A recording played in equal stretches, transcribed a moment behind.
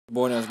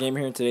Boy Nails Gamer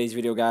here. In today's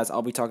video, guys,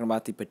 I'll be talking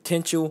about the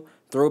potential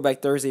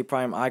Throwback Thursday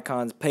Prime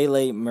icons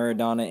Pele,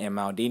 Maradona, and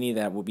Maldini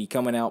that will be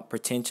coming out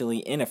potentially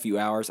in a few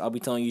hours. I'll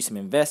be telling you some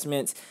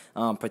investments,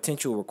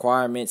 potential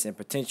requirements, and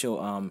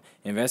potential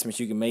investments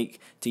you can make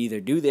to either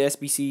do the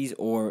SBCs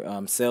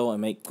or sell and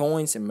make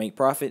coins and make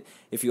profit.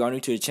 If you are new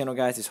to the channel,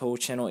 guys, this whole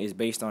channel is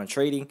based on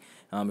trading.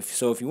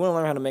 So if you want to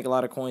learn how to make a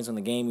lot of coins on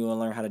the game, you want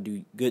to learn how to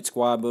do good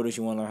squad builders,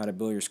 you want to learn how to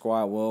build your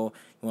squad well,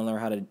 you want to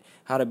learn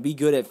how to be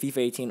good at FIFA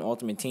 18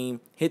 Ultimate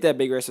Team, hit that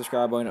big red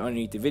subscribe button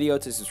underneath the video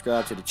to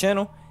subscribe to the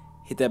channel.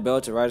 Hit that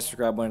bell to write a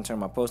subscribe button, turn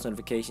on my post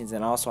notifications,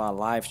 and also I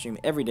live stream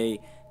every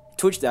day,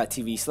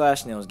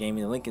 twitch.tv/nailsgaming.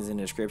 The link is in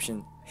the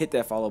description. Hit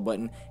that follow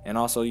button, and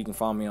also you can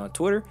follow me on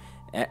Twitter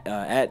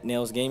at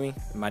nailsgaming.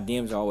 My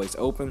DMs are always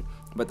open.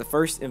 But the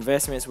first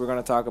investments we're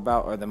going to talk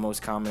about are the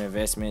most common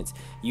investments.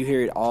 You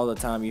hear it all the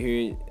time. You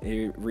hear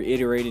it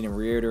reiterated and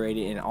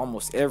reiterated in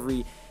almost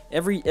every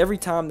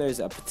time there's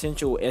a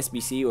potential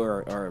SBC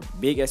or a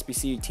big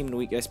SBC, Team of the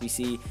Week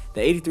SBC.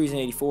 The 83s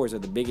and 84s are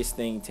the biggest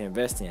thing to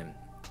invest in.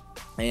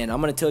 And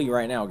I'm going to tell you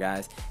right now,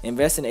 guys,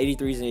 invest in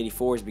 83s and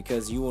 84s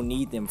because you will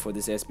need them for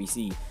this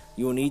SBC.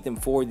 You will need them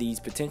for these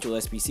potential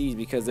SBCs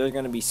because there's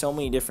going to be so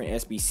many different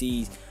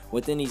SBCs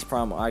within these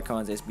Prime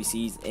Icons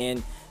SBCs.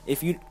 And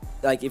if you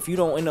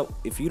don't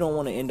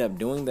want to end up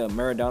doing the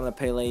Maradona,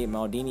 Pele,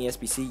 Maldini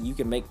SBC, you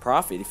can make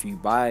profit if you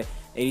buy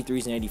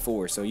 83s and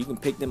 84s. So you can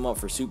pick them up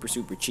for super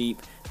cheap.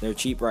 They're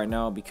cheap right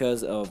now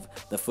because of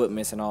the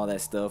footments and all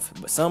that stuff.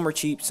 But some are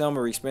cheap, some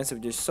are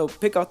expensive. Just so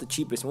pick out the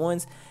cheapest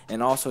ones,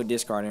 and also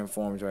discard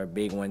informs are a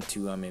big one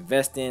to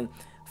invest in.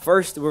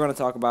 First, we're going to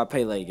talk about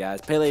Pele, guys.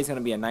 Pele is going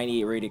to be a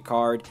 98 rated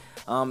card.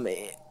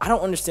 I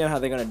don't understand how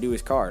they're going to do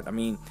his card. I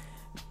mean,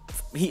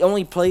 the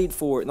only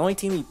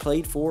team he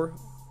played for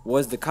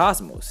was the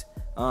Cosmos.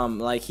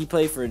 He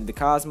played for the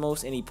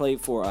Cosmos and he played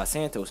for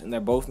Santos, and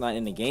they're both not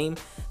in the game.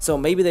 So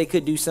maybe they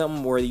could do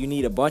something where you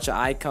need a bunch of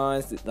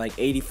icons like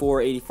 84,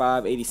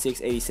 85,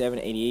 86, 87,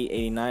 88,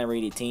 89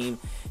 rated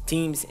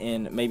teams,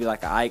 and maybe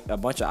like a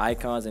bunch of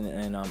icons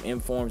and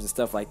informs and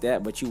stuff like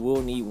that. But you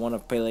will need one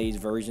of Pele's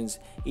versions,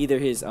 either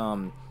his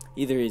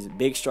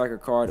big striker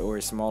card or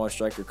his smaller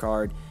striker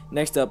card.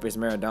 Next up is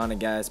Maradona,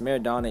 guys.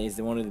 Maradona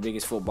is one of the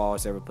biggest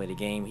footballers to ever play the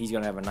game. He's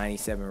going to have a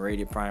 97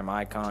 rated Prime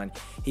icon.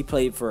 He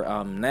played for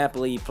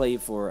Napoli. He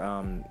played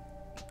for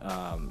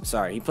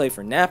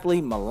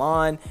Napoli,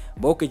 Milan,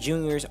 Boca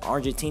Juniors,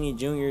 Argentina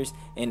Juniors,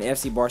 and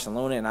FC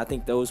Barcelona. And I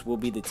think those will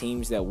be the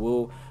teams that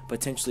will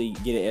potentially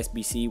get an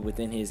SBC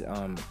within his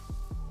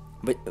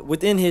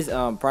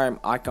Prime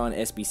Icon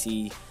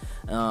SBC.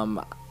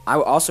 I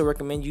would also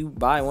recommend you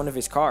buy one of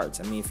his cards.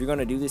 I mean, if you're going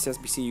to do this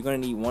SBC, you're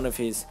going to need one of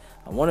his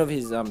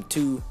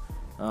two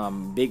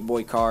big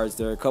boy cards.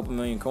 They're a couple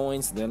million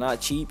coins. They're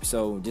not cheap,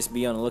 so just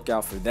be on the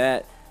lookout for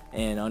that,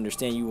 and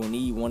understand you will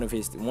need one of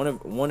his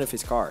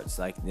cards.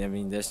 Like, I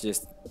mean, that's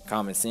just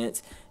common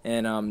sense.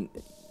 And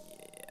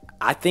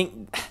I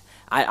think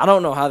I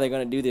don't know how they're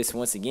going to do this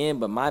once again,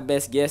 but my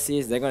best guess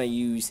is they're going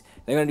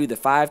to do the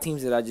 5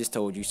 teams that I just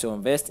told you. So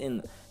invest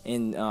in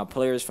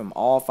players from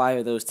all 5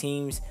 of those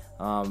teams.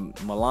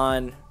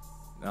 Milan,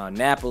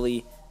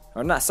 Napoli,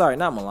 or not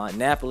Milan,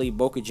 Napoli,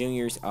 Boca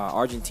Juniors,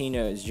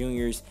 Argentina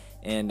Juniors,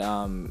 and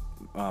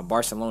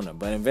Barcelona.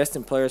 But invest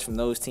in players from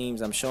those teams.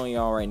 I'm showing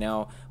y'all right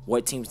now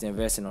what teams to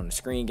invest in on the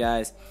screen,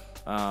 guys.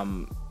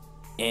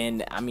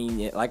 And I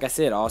mean, like I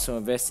said, also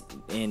invest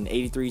in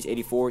 83s,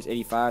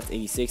 84s, 85s,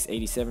 86,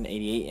 87,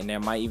 88, and there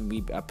might even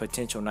be a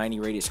potential 90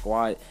 rated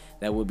squad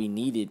that will be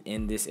needed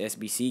in this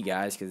SBC,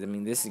 guys, because I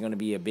mean, this is going to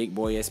be a big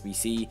boy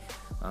SBC.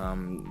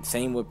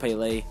 Same with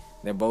Pele.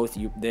 They're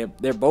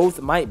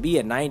both might be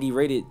a 90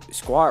 rated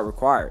squad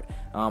required.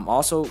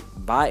 Also,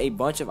 buy a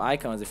bunch of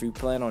icons if you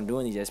plan on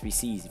doing these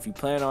SBCs. If you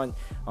plan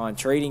on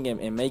trading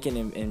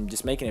and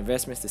just making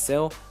investments to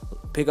sell,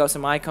 pick up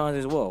some icons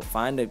as well.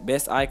 Find the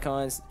best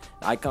icons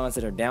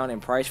that are down in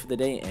price for the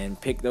day, and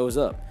pick those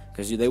up,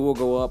 because they will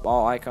go up.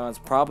 All icons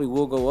probably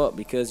will go up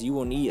because you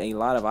will need a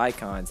lot of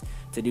icons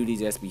to do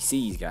these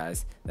SBCs,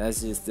 guys.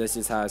 That's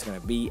just how it's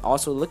gonna be.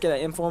 Also, look at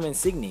Inform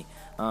Insigne.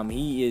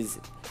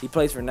 He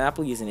plays for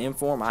Napoli. He's an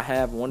Inform. I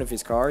have one of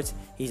his cards.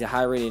 He's a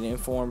high rated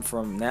Inform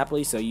from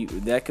Napoli, so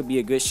that could be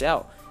a good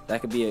shout.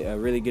 That could be a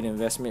really good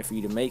investment for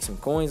you to make some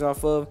coins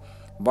off of.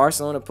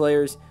 Barcelona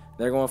players,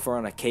 they're going for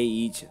on a K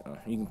each.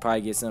 You can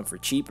probably get some for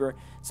cheaper.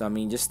 So I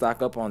mean, just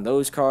stock up on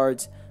those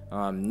cards.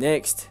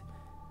 Next,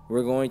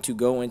 we're going to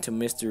go into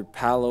Mr.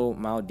 Paolo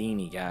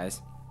Maldini,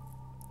 guys.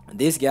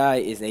 This guy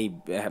is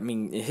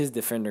his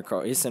defender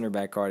card, his center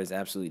back card is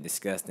absolutely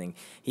disgusting.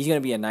 He's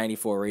going to be a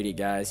 94 rated,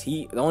 guys.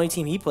 The only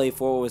team he played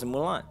for was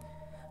Milan.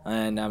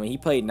 And I mean, he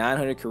played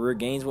 900 career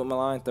games with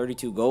Milan,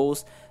 32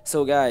 goals.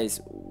 So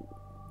guys,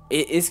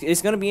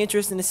 it's going to be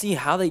interesting to see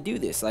how they do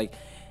this. Like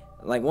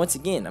once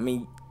again, I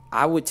mean,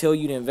 I would tell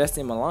you to invest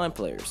in Milan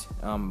players.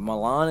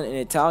 Milan and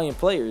Italian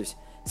players,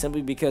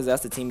 simply because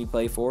that's the team he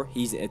played for.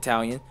 He's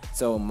Italian.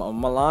 So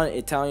Milan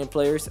Italian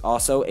players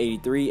also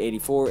 83,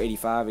 84,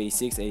 85,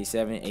 86,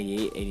 87,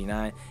 88,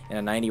 89, and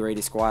a 90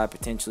 rated squad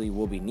potentially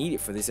will be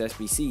needed for this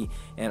SBC.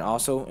 And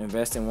also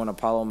invest in one of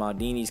Paolo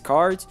Maldini's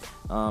cards.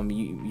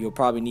 You'll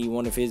probably need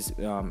one of his,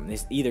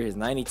 it's either his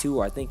 92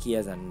 or I think he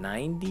has a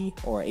 90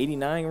 or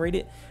 89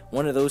 rated.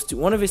 One of those two,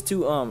 one of his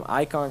two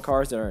icon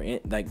cards that are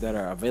that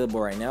are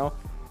available right now.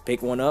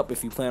 Pick one up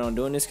if you plan on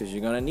doing this, because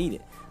you're gonna need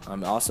it.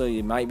 Also,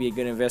 it might be a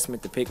good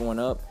investment to pick one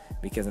up,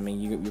 because I mean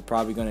you're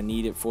probably gonna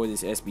need it for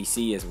this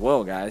SBC as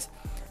well, guys.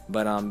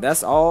 But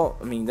that's all.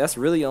 I mean, that's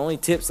really the only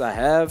tips I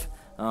have.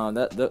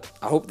 I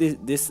hope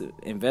this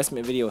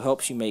investment video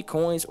helps you make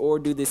coins or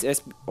do these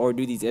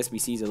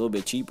SBCs a little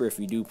bit cheaper if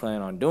you do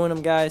plan on doing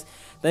them, guys.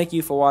 Thank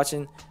you for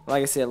watching.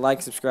 Like I said,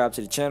 like, subscribe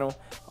to the channel.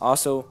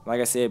 Also,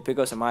 like I said, pick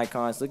up some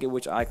icons. Look at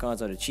which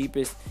icons are the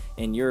cheapest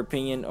in your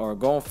opinion, or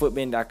go on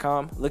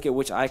footbin.com. Look at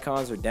which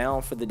icons are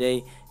down for the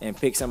day and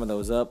pick some of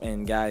those up.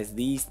 And guys,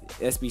 these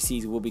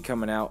SBCs will be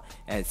coming out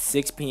at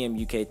 6 p.m.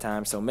 UK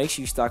time, so make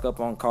sure you stock up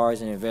on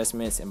cards and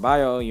investments and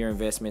buy all your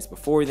investments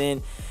before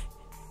then.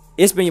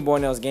 It's been your boy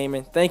Nels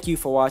Gaming. Thank you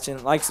for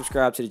watching. Like,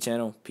 subscribe to the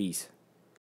channel. Peace.